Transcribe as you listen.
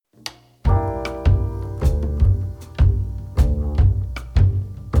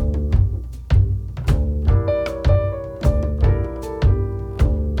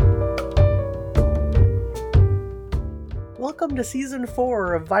welcome to Season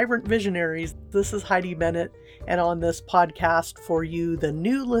 4 of Vibrant Visionaries. This is Heidi Bennett, and on this podcast for you, the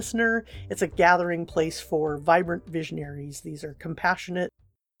new listener, it's a gathering place for vibrant visionaries. These are compassionate,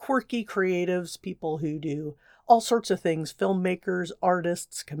 quirky creatives, people who do all sorts of things, filmmakers,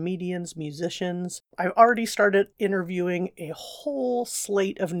 artists, comedians, musicians. I've already started interviewing a whole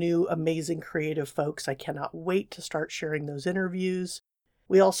slate of new, amazing creative folks. I cannot wait to start sharing those interviews.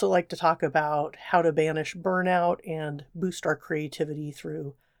 We also like to talk about how to banish burnout and boost our creativity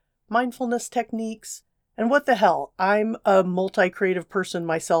through mindfulness techniques. And what the hell, I'm a multi-creative person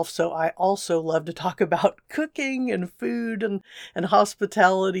myself, so I also love to talk about cooking and food and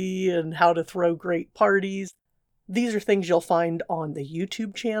hospitality and how to throw great parties. These are things you'll find on the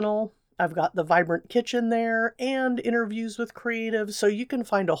YouTube channel. I've got the Vibrant Kitchen there and interviews with creatives, so you can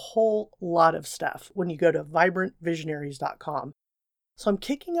find a whole lot of stuff when you go to vibrantvisionaries.com. So I'm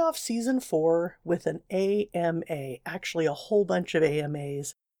kicking off Season 4 with an AMA, actually a whole bunch of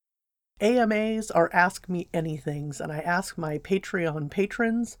AMAs. AMAs are Ask Me Anythings, and I ask my Patreon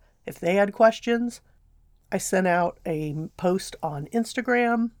patrons if they had questions. I sent out a post on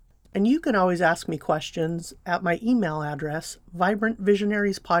Instagram, and you can always ask me questions at my email address,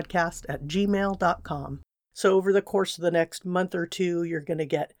 vibrantvisionariespodcast@gmail.com. So over the course of the next month or two, you're going to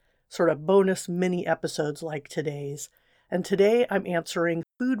get sort of bonus mini episodes like today's. And today I'm answering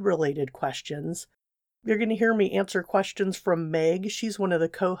food-related questions. You're going to hear me answer questions from Meg. She's one of the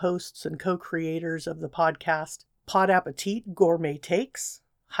co-hosts and co-creators of the podcast Pod Appetit Gourmet Takes.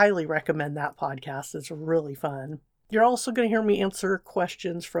 Highly recommend that podcast. It's really fun. You're also going to hear me answer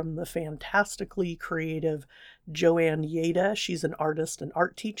questions from the fantastically creative Joanne Yeda. She's an artist and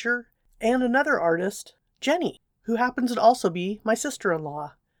art teacher. And another artist, Jenny, who happens to also be my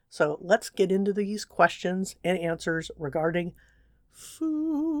sister-in-law. So let's get into these questions and answers regarding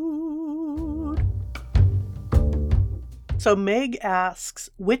food. So Meg asks,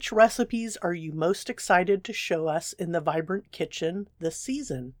 which recipes are you most excited to show us in the Vibrant Kitchen this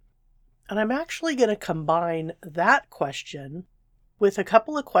season? And I'm actually going to combine that question with a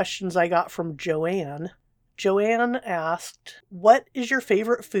couple of questions I got from Joanne. Joanne asked, what is your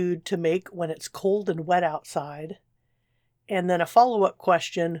favorite food to make when it's cold and wet outside? And then a follow-up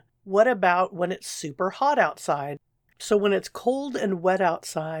question, what about when it's super hot outside? So when it's cold and wet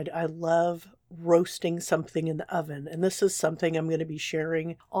outside, I love roasting something in the oven. And this is something I'm going to be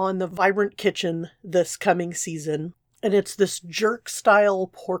sharing on the Vibrant Kitchen this coming season. And it's this jerk-style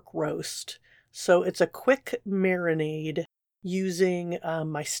pork roast. So it's a quick marinade using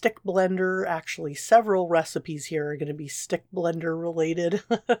my stick blender. Actually, several recipes here are going to be stick blender related.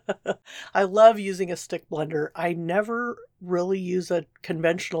 I love using a stick blender. I never really use a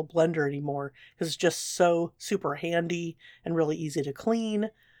conventional blender anymore because it's just so super handy and really easy to clean.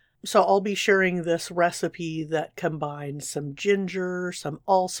 So I'll be sharing this recipe that combines some ginger, some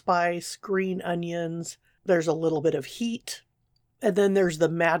allspice, green onions. There's a little bit of heat. And then there's the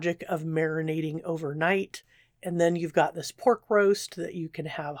magic of marinating overnight. And then you've got this pork roast that you can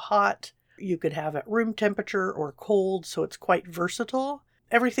have hot. You could have at room temperature or cold, so it's quite versatile.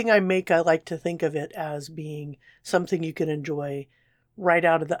 Everything I make, I like to think of it as being something you can enjoy right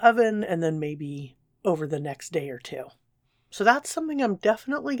out of the oven and then maybe over the next day or two. So that's something I'm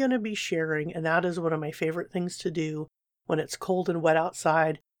definitely going to be sharing, and that is one of my favorite things to do when it's cold and wet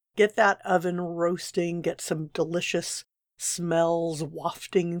outside. Get that oven roasting, get some delicious smells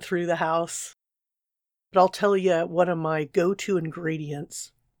wafting through the house. But I'll tell you, one of my go-to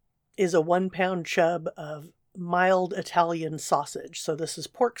ingredients is a 1-pound chub of mild Italian sausage. So this is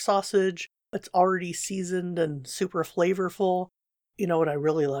pork sausage. It's already seasoned and super flavorful. You know what I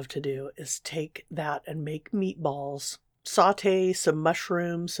really love to do is take that and make meatballs. Saute some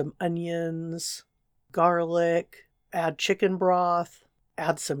mushrooms, some onions, garlic, add chicken broth,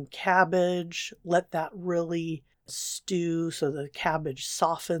 add some cabbage, let that really stew so the cabbage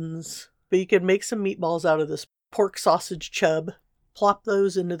softens. But you can make some meatballs out of this pork sausage chub, plop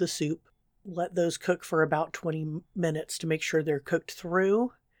those into the soup, let those cook for about 20 minutes to make sure they're cooked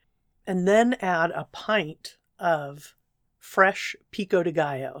through, and then add a pint of fresh pico de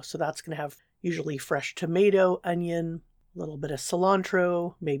gallo. So that's going to have usually fresh tomato, onion, a little bit of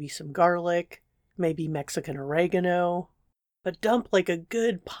cilantro, maybe some garlic, maybe Mexican oregano. But dump like a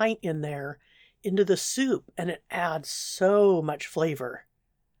good pint in there into the soup, and it adds so much flavor.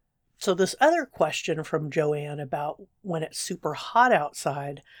 So this other question from Joanne about when it's super hot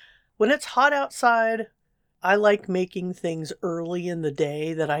outside. When it's hot outside, I like making things early in the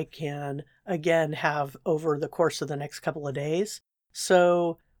day that I can, again, have over the course of the next couple of days.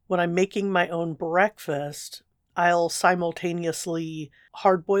 So when I'm making my own breakfast, I'll simultaneously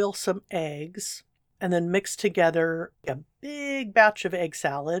hard boil some eggs and then mix together a big batch of egg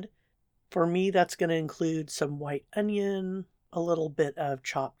salad. For me, that's going to include some white onion, a little bit of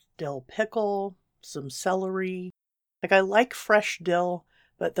chopped dill pickle, some celery. Like, I like fresh dill,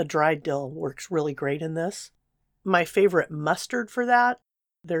 but the dried dill works really great in this. My favorite mustard for that,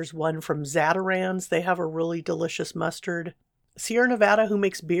 there's one from Zatarain's. They have a really delicious mustard. Sierra Nevada, who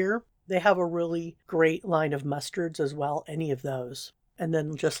makes beer, they have a really great line of mustards as well, any of those. And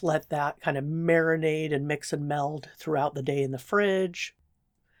then just let that kind of marinate and mix and meld throughout the day in the fridge.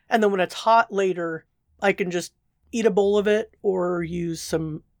 And then when it's hot later, I can just eat a bowl of it or use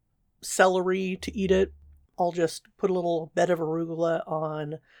some celery to eat it. I'll just put a little bed of arugula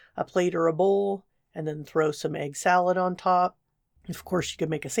on a plate or a bowl and then throw some egg salad on top. Of course, you can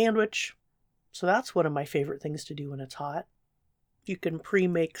make a sandwich. So that's one of my favorite things to do when it's hot. You can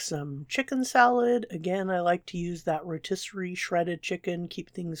pre-make some chicken salad. Again, I like to use that rotisserie shredded chicken, keep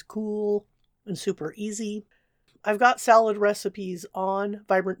things cool and super easy. I've got salad recipes on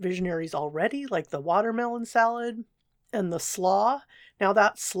Vibrant Visionaries already, like the watermelon salad and the slaw. Now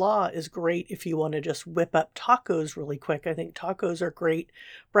that slaw is great if you want to just whip up tacos really quick. I think tacos are great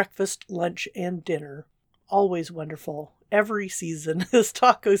breakfast, lunch, and dinner. Always wonderful. Every season is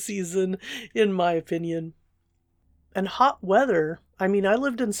taco season, in my opinion. And hot weather, I mean, I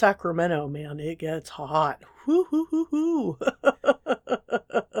lived in Sacramento, man. It gets hot. Whoo, hoo, hoo, hoo.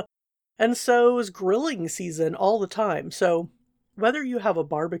 And so is grilling season all the time. So whether you have a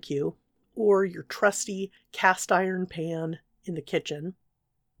barbecue or your trusty cast iron pan in the kitchen,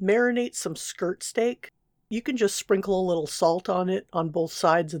 marinate some skirt steak. You can just sprinkle a little salt on it on both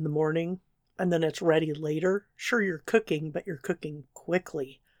sides in the morning, and then it's ready later. Sure, you're cooking, but you're cooking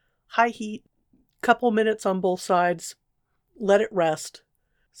quickly. High heat, couple minutes on both sides, let it rest,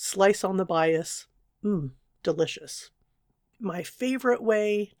 slice on the bias. Delicious. My favorite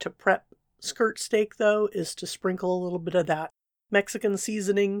way to prep skirt steak, though, is to sprinkle a little bit of that Mexican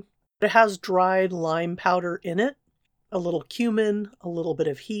seasoning. It has dried lime powder in it, a little cumin, a little bit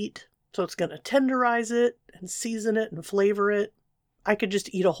of heat. So it's going to tenderize it and season it and flavor it. I could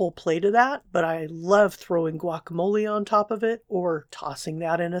just eat a whole plate of that, but I love throwing guacamole on top of it or tossing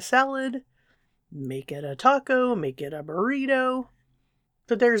that in a salad. Make it a taco, make it a burrito.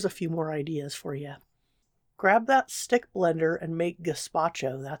 So there's a few more ideas for you. Grab that stick blender and make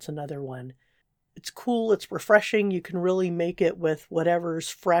gazpacho. That's another one. It's cool, it's refreshing. You can really make it with whatever's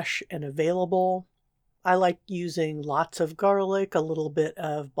fresh and available. I like using lots of garlic, a little bit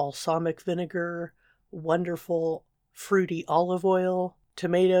of balsamic vinegar, wonderful fruity olive oil,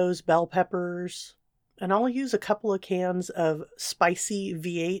 tomatoes, bell peppers, and I'll use a couple of cans of spicy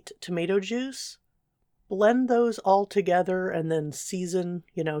V8 tomato juice. Blend those all together and then season,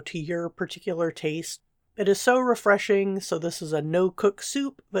 to your particular taste. It is so refreshing. So this is a no-cook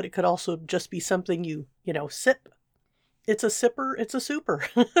soup, but it could also just be something you sip. It's a sipper, it's a super.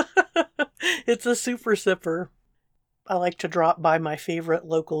 It's a super sipper. I like to drop by my favorite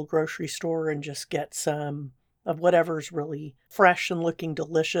local grocery store and just get some of whatever's really fresh and looking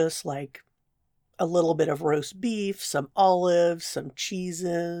delicious, like a little bit of roast beef, some olives, some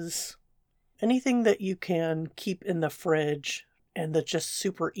cheeses, anything that you can keep in the fridge and that's just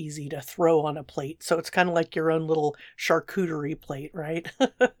super easy to throw on a plate. So it's kind of like your own little charcuterie plate, right?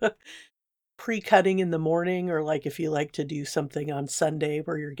 Pre-cutting in the morning, or like if you like to do something on Sunday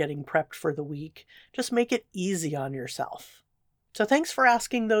where you're getting prepped for the week, just make it easy on yourself. So thanks for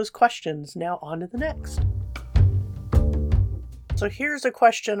asking those questions. Now on to the next. So here's a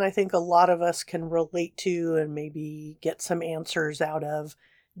question I think a lot of us can relate to and maybe get some answers out of.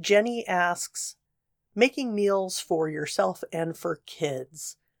 Jenny asks, making meals for yourself and for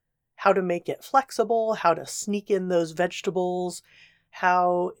kids. How to make it flexible, how to sneak in those vegetables,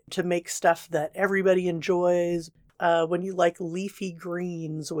 how to make stuff that everybody enjoys. When you like leafy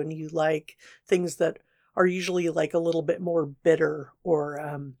greens, when you like things that are usually like a little bit more bitter or,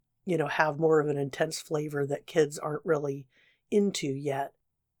 have more of an intense flavor that kids aren't really into yet.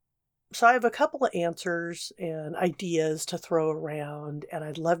 So I have a couple of answers and ideas to throw around, and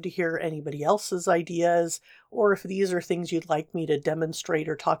I'd love to hear anybody else's ideas, or if these are things you'd like me to demonstrate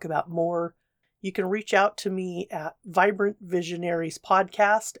or talk about more. You can reach out to me at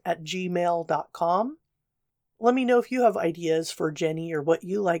vibrantvisionariespodcast@gmail.com. Let me know if you have ideas for Jenny or what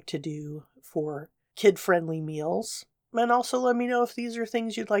you like to do for kid-friendly meals. And also let me know if these are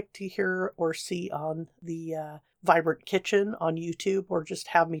things you'd like to hear or see on the Vibrant Kitchen on YouTube, or just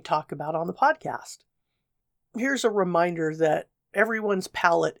have me talk about on the podcast. Here's a reminder that everyone's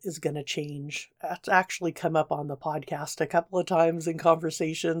palate is going to change. That's actually come up on the podcast a couple of times in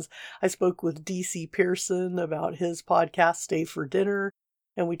conversations. I spoke with DC Pearson about his podcast, Stay for Dinner,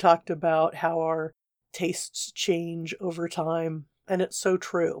 and we talked about how our tastes change over time, and it's so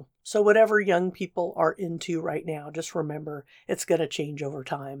true. So whatever young people are into right now, just remember it's going to change over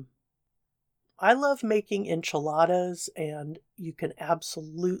time. I love making enchiladas, and you can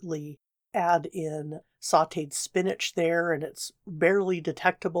absolutely add in sauteed spinach there, and it's barely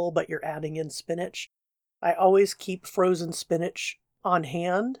detectable, but you're adding in spinach. I always keep frozen spinach on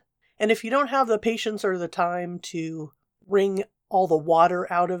hand. And if you don't have the patience or the time to wring all the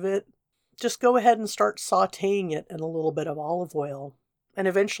water out of it, just go ahead and start sauteing it in a little bit of olive oil. And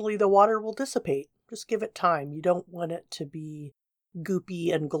eventually the water will dissipate. Just give it time. You don't want it to be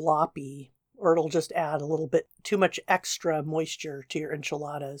goopy and gloppy, or it'll just add a little bit too much extra moisture to your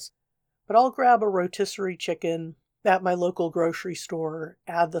enchiladas. But I'll grab a rotisserie chicken at my local grocery store,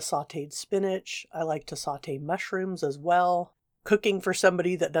 add the sauteed spinach. I like to saute mushrooms as well. Cooking for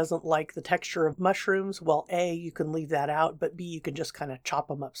somebody that doesn't like the texture of mushrooms, well, A, you can leave that out, but B, you can just kind of chop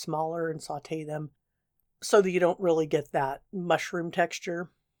them up smaller and saute them so that you don't really get that mushroom texture.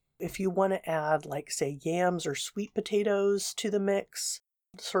 If you want to add, like, say, yams or sweet potatoes to the mix,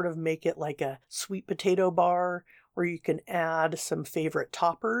 sort of make it like a sweet potato bar, where you can add some favorite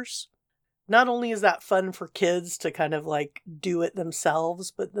toppers. Not only is that fun for kids to kind of like do it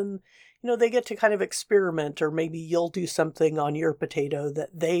themselves, but then, they get to kind of experiment, or maybe you'll do something on your potato that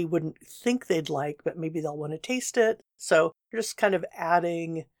they wouldn't think they'd like, but maybe they'll want to taste it. So you're just kind of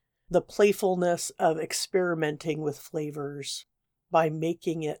adding the playfulness of experimenting with flavors by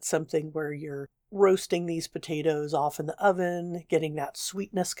making it something where you're roasting these potatoes off in the oven, getting that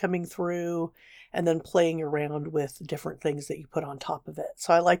sweetness coming through, and then playing around with different things that you put on top of it.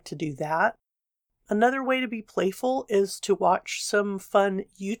 So I like to do that. Another way to be playful is to watch some fun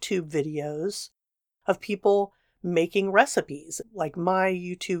YouTube videos of people making recipes. Like, my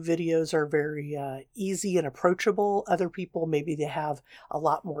YouTube videos are very easy and approachable. Other people, maybe they have a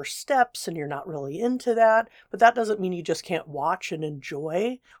lot more steps and you're not really into that, but that doesn't mean you just can't watch and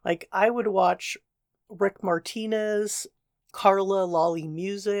enjoy. Like, I would watch Rick Martinez, Carla Lolly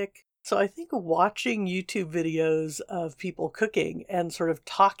Music. So I think watching YouTube videos of people cooking and sort of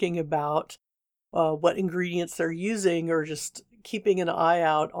talking about what ingredients they're using, or just keeping an eye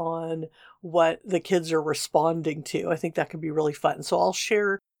out on what the kids are responding to, I think that could be really fun. So I'll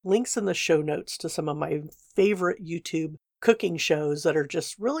share links in the show notes to some of my favorite YouTube cooking shows that are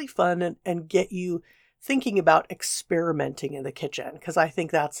just really fun and get you thinking about experimenting in the kitchen. Because I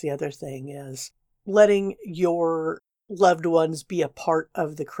think that's the other thing, is letting your loved ones be a part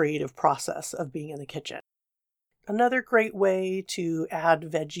of the creative process of being in the kitchen. Another great way to add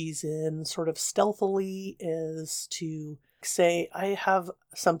veggies in sort of stealthily is to say, I have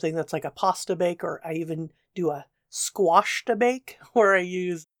something that's like a pasta bake, or I even do a squash to bake, where I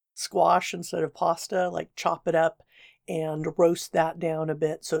use squash instead of pasta, like chop it up and roast that down a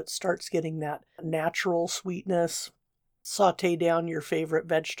bit so it starts getting that natural sweetness. Saute down your favorite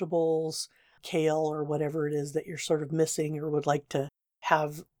vegetables, kale or whatever it is that you're sort of missing or would like to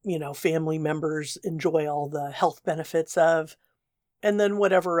have, family members enjoy all the health benefits of. And then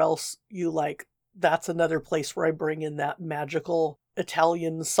whatever else you like, that's another place where I bring in that magical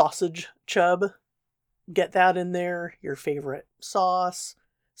Italian sausage chub. Get that in there, your favorite sauce.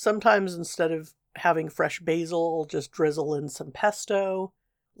 Sometimes instead of having fresh basil, I'll just drizzle in some pesto.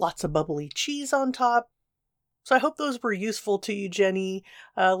 Lots of bubbly cheese on top. So I hope those were useful to you, Jenny.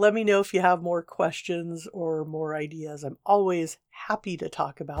 Let me know if you have more questions or more ideas. I'm always happy to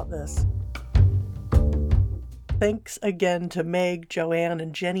talk about this. Thanks again to Meg, Joanne,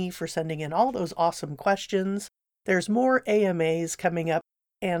 and Jenny for sending in all those awesome questions. There's more AMAs coming up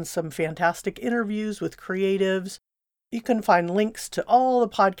and some fantastic interviews with creatives. You can find links to all the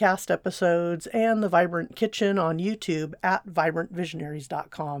podcast episodes and the Vibrant Kitchen on YouTube at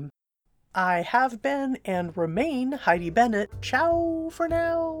vibrantvisionaries.com. I have been and remain Heidi Bennett. Ciao for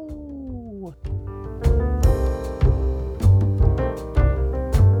now.